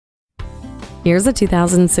Here's a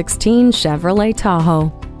 2016 Chevrolet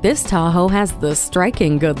Tahoe. This Tahoe has the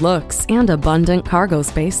striking good looks and abundant cargo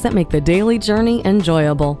space that make the daily journey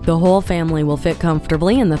enjoyable. The whole family will fit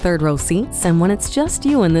comfortably in the third row seats, and when it's just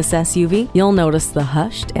you in this SUV, you'll notice the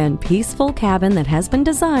hushed and peaceful cabin that has been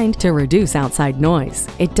designed to reduce outside noise.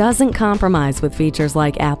 It doesn't compromise with features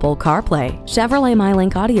like Apple CarPlay, Chevrolet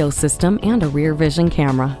MyLink audio system, and a rear vision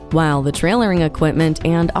camera, while the trailering equipment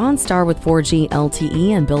and OnStar with 4G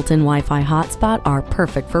LTE and built-in Wi-Fi hotspot are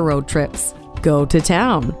perfect for road trips. Go to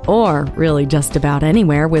town, or really just about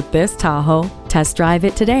anywhere with this Tahoe. Test drive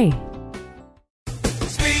it today.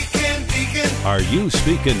 Speaking Deacon. Are you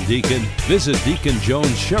speaking Deacon? Visit Deacon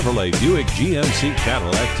Jones Chevrolet Buick GMC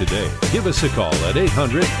Cadillac today. Give us a call at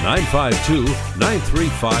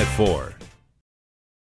 800-952-9354.